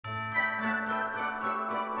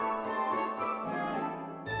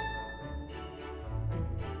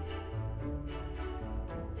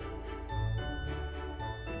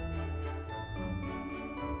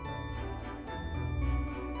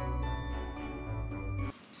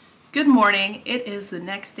Good morning. It is the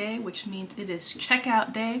next day, which means it is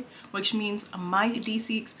checkout day, which means my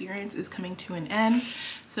DC experience is coming to an end.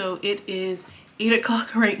 So it is 8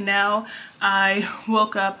 o'clock right now. I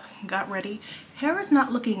woke up, got ready. Hair is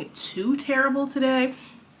not looking too terrible today.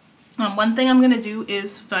 One thing I'm gonna do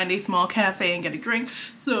is find a small cafe and get a drink.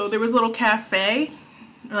 So there was a little cafe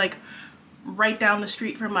like right down the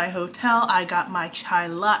street from my hotel. I got my chai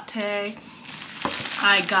latte.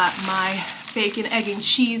 I got my bacon, egg, and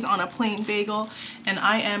cheese on a plain bagel, and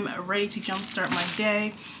I am ready to jumpstart my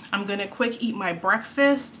day. I'm gonna quick eat my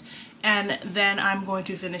breakfast, and then I'm going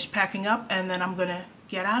to finish packing up, and then I'm gonna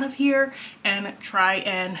get out of here and try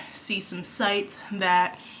and see some sights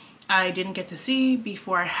that I didn't get to see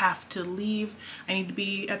before I have to leave. I need to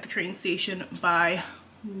be at the train station by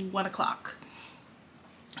 1 o'clock.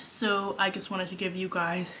 So I just wanted to give you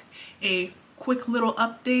guys a quick little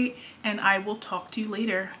update, and I will talk to you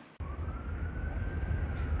later.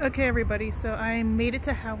 Okay everybody, so I made it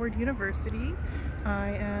to Howard University. I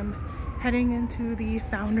am heading into the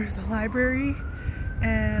Founders Library,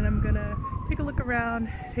 and I'm gonna take a look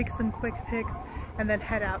around, take some quick pics, and then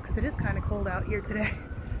head out because it is kind of cold out here today.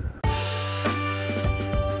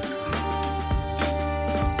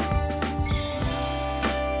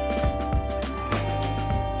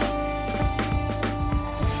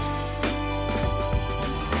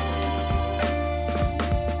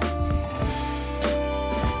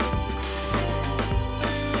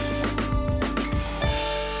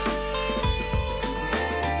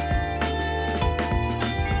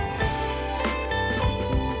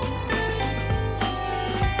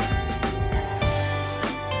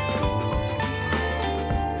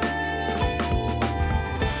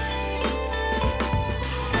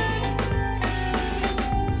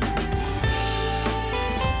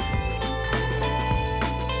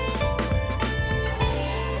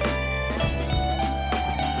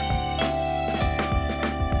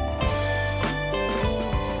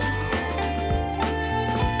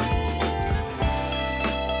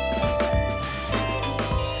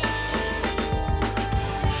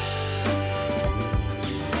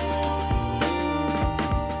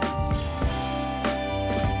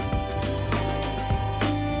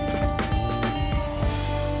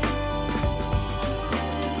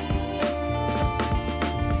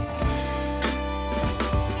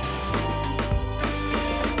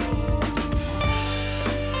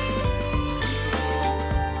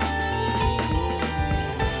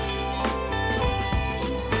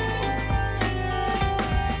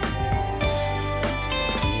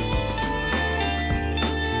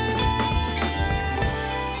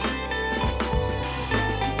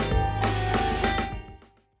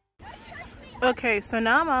 Okay, so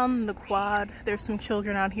now I'm on the quad. There's some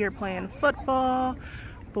children out here playing football,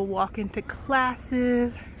 but walking to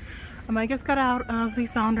classes. I just got out of the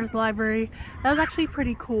Founders Library. That was actually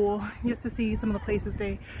pretty cool, just to see some of the places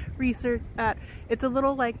they researched at. It's a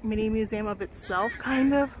little like mini museum of itself,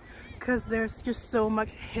 kind of, because there's just so much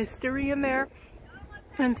history in there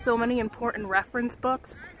and so many important reference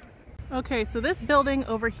books. Okay, so this building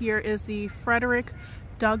over here is the Frederick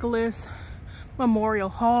Douglass Memorial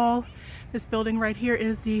Hall. This building right here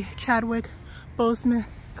is the Chadwick Boseman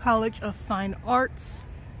College of Fine Arts.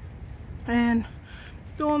 And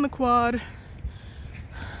still on the quad,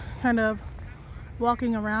 kind of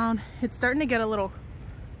walking around. It's starting to get a little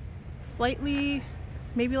slightly,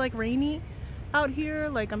 maybe like rainy out here.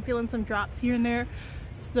 Like I'm feeling some drops here and there.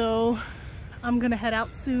 So I'm gonna head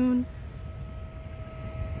out soon.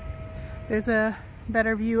 There's a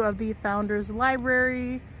better view of the Founders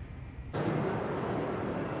Library.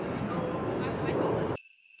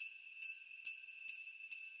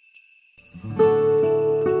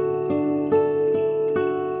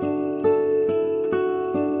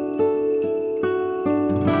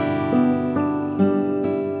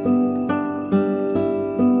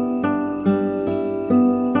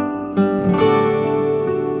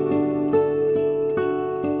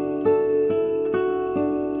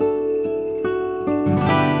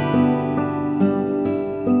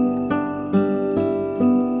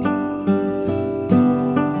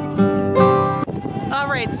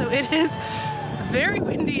 So it is very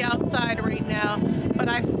windy outside right now, but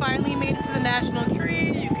I finally made it to the national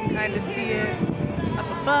tree. You can kind of see it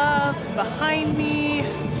up above, behind me,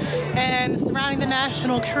 and surrounding the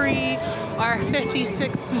national tree are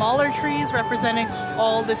 56 smaller trees representing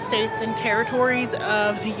all the states and territories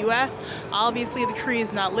of the US. Obviously the tree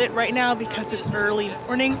is not lit right now because it's early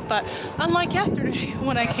morning, but unlike yesterday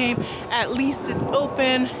when I came, at least it's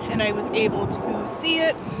open and I was able to see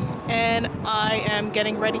it. And I am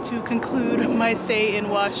getting ready to conclude my stay in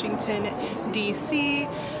Washington, D.C.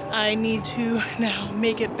 I need to now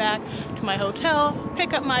make it back to my hotel,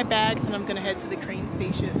 pick up my bags, and I'm gonna head to the train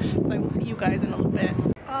station. So I will see you guys in a little bit.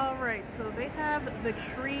 All right, so they have the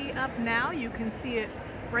tree up now. You can see it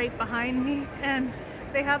right behind me, and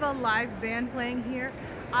they have a live band playing here.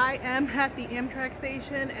 I am at the Amtrak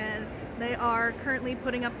station, and they are currently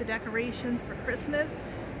putting up the decorations for Christmas.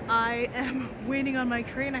 I am waiting on my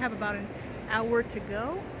train. I have about an hour to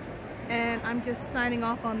go, and I'm just signing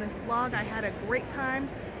off on this vlog. I had a great time,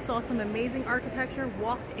 saw some amazing architecture,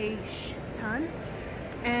 walked a shit ton,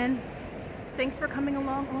 and thanks for coming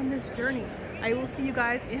along on this journey. I will see you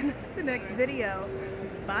guys in the next video.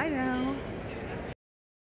 Bye now.